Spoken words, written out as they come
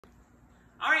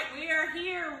All right, we are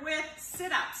here with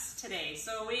sit-ups today.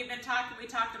 So we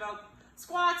talked about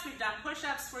squats, we've done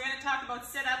push-ups, we're gonna talk about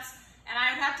sit-ups, and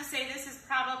I would have to say this is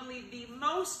probably the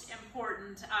most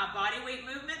important body weight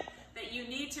movement that you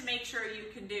need to make sure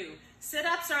you can do.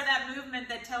 Sit-ups are that movement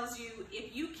that tells you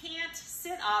if you can't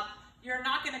sit up, you're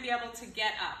not gonna be able to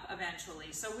get up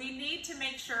eventually. So we need to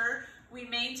make sure we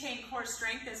maintain core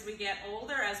strength as we get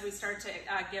older, as we start to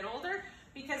get older,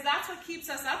 because that's what keeps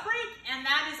us upright, and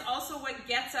that is also what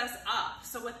gets us up.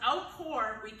 So without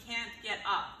core, we can't get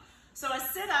up. So a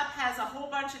sit-up has a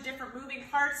whole bunch of different moving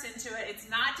parts into it. It's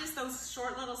not just those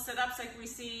short little sit-ups like we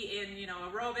see in,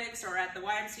 aerobics or at the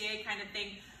YMCA kind of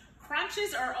thing.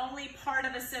 Crunches are only part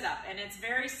of a sit-up, and it's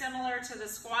very similar to the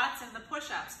squats and the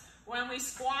push-ups. When we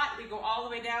squat, we go all the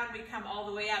way down, we come all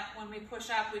the way up. When we push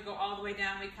up, we go all the way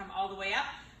down, we come all the way up.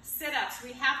 Sit-ups,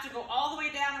 we have to go all the way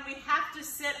down and we have to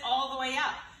sit all the way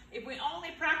up. If we only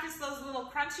practice those little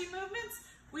crunchy movements,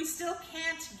 we still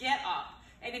can't get up.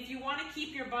 And if you want to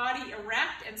keep your body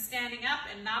erect and standing up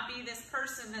and not be this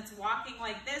person that's walking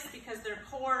like this because their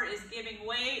core is giving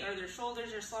way or their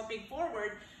shoulders are sloping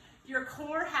forward, your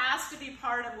core has to be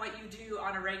part of what you do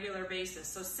on a regular basis.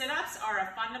 So sit-ups are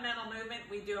a fundamental movement.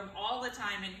 We do them all the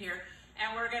time in here.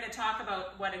 And we're going to talk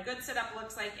about what a good sit-up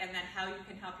looks like and then how you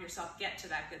can help yourself get to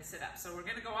that good sit-up. So we're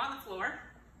going to go on the floor.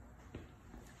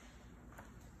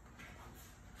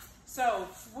 So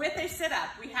with a sit-up,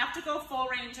 we have to go full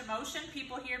range of motion.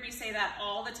 People hear me say that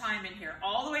all the time in here.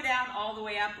 All the way down, all the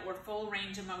way up, or full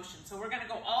range of motion. So we're going to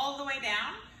go all the way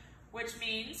down, which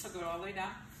means, so go all the way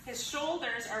down. His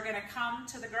shoulders are going to come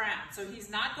to the ground. So he's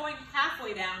not going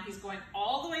halfway down, he's going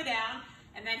all the way down,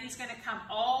 and then he's going to come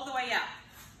all the way up.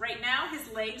 Right now, his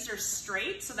legs are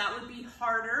straight, so that would be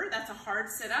harder. That's a hard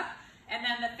sit-up. And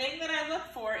then the thing that I look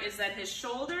for is that his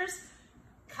shoulders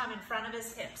come in front of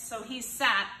his hips. So he's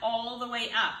sat all the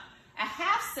way up. A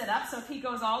half sit-up, so if he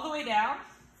goes all the way down,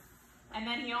 and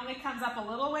then he only comes up a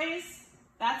little ways,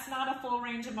 that's not a full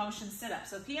range of motion sit-up.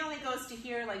 So if he only goes to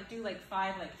here, do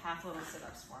 5 half little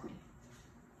sit-ups for me.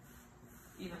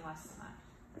 Even less than that.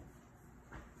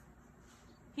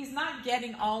 He's not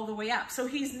getting all the way up. So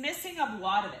he's missing a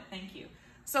lot of it. Thank you.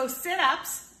 So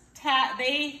sit-ups,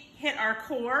 they hit our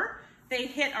core, they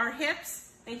hit our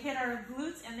hips, they hit our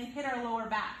glutes, and they hit our lower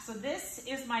back. So this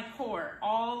is my core,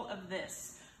 all of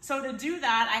this. So to do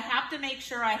that, I have to make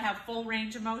sure I have full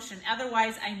range of motion.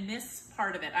 Otherwise, I miss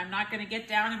part of it. I'm not going to get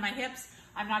down in my hips.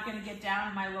 I'm not going to get down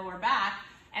in my lower back.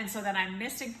 And so then I'm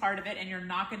missing part of it, and you're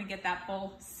not going to get that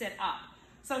full sit-up.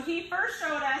 So he first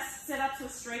showed us sit-ups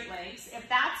with straight legs. If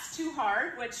that's too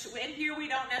hard, which in here we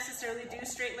don't necessarily do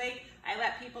straight leg, I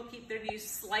let people keep their knees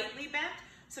slightly bent.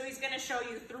 So he's going to show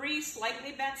you 3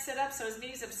 slightly bent sit-ups. So his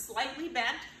knees have slightly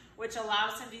bent, which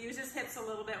allows him to use his hips a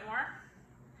little bit more.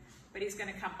 But he's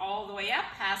going to come all the way up,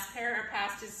 past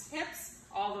his hips,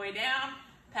 all the way down,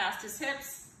 past his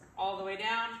hips, all the way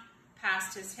down,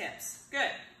 past his hips.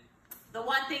 Good. The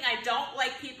one thing I don't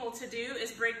like people to do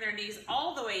is bring their knees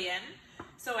all the way in.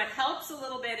 So it helps a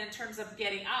little bit in terms of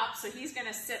getting up. So he's going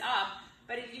to sit up,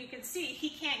 but as you can see, he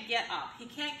can't get up. He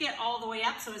can't get all the way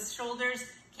up, so his shoulders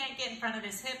can't get in front of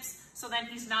his hips, so then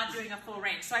he's not doing a full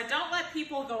range. So I don't let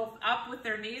people go up with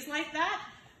their knees like that.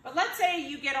 But let's say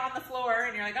you get on the floor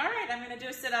and you're like, all right, I'm going to do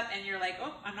a sit-up, and you're like,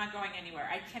 oh, I'm not going anywhere.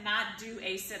 I cannot do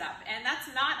a sit-up. And that's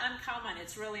not uncommon.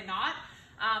 It's really not.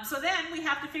 So then we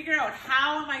have to figure out,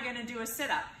 how am I going to do a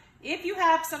sit-up? If you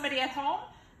have somebody at home,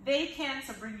 they can,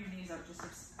 so bring your knees out just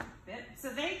a bit.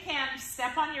 So they can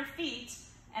step on your feet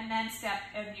and then step,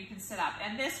 and you can sit up.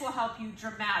 And this will help you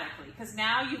dramatically, because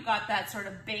now you've got that sort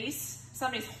of base.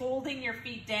 Somebody's holding your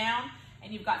feet down,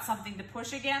 and you've got something to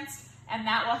push against, and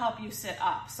that will help you sit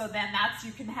up. So then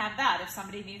you can have that if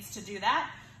somebody needs to do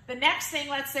that. The next thing,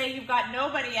 let's say you've got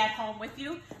nobody at home with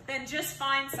you, then just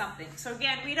find something. So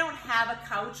again, we don't have a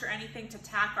couch or anything to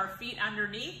tack our feet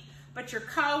underneath, but your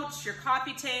couch, your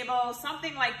coffee table,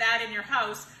 something like that in your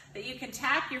house that you can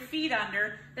tack your feet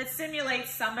under that simulates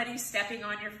somebody stepping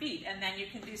on your feet, and then you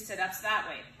can do sit-ups that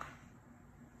way.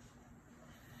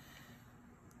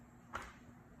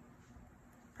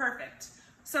 Perfect.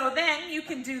 So then you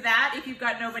can do that if you've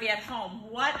got nobody at home.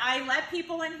 What I let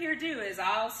people in here do is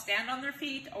I'll stand on their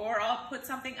feet, or I'll put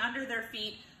something under their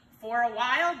feet for a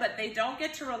while, but they don't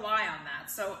get to rely on that.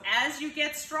 So as you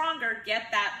get stronger, get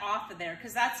that off of there,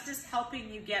 because that's just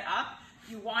helping you get up.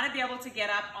 You want to be able to get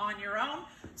up on your own.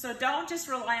 So don't just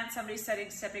rely on somebody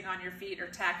stepping on your feet or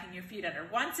tacking your feet under.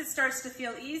 Once it starts to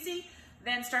feel easy,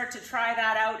 then start to try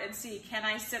that out and see, can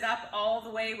I sit up all the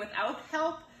way without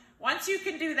help? Once you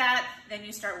can do that, then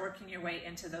you start working your way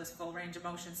into those full range of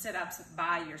motion sit-ups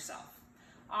by yourself.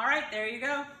 All right, there you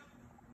go.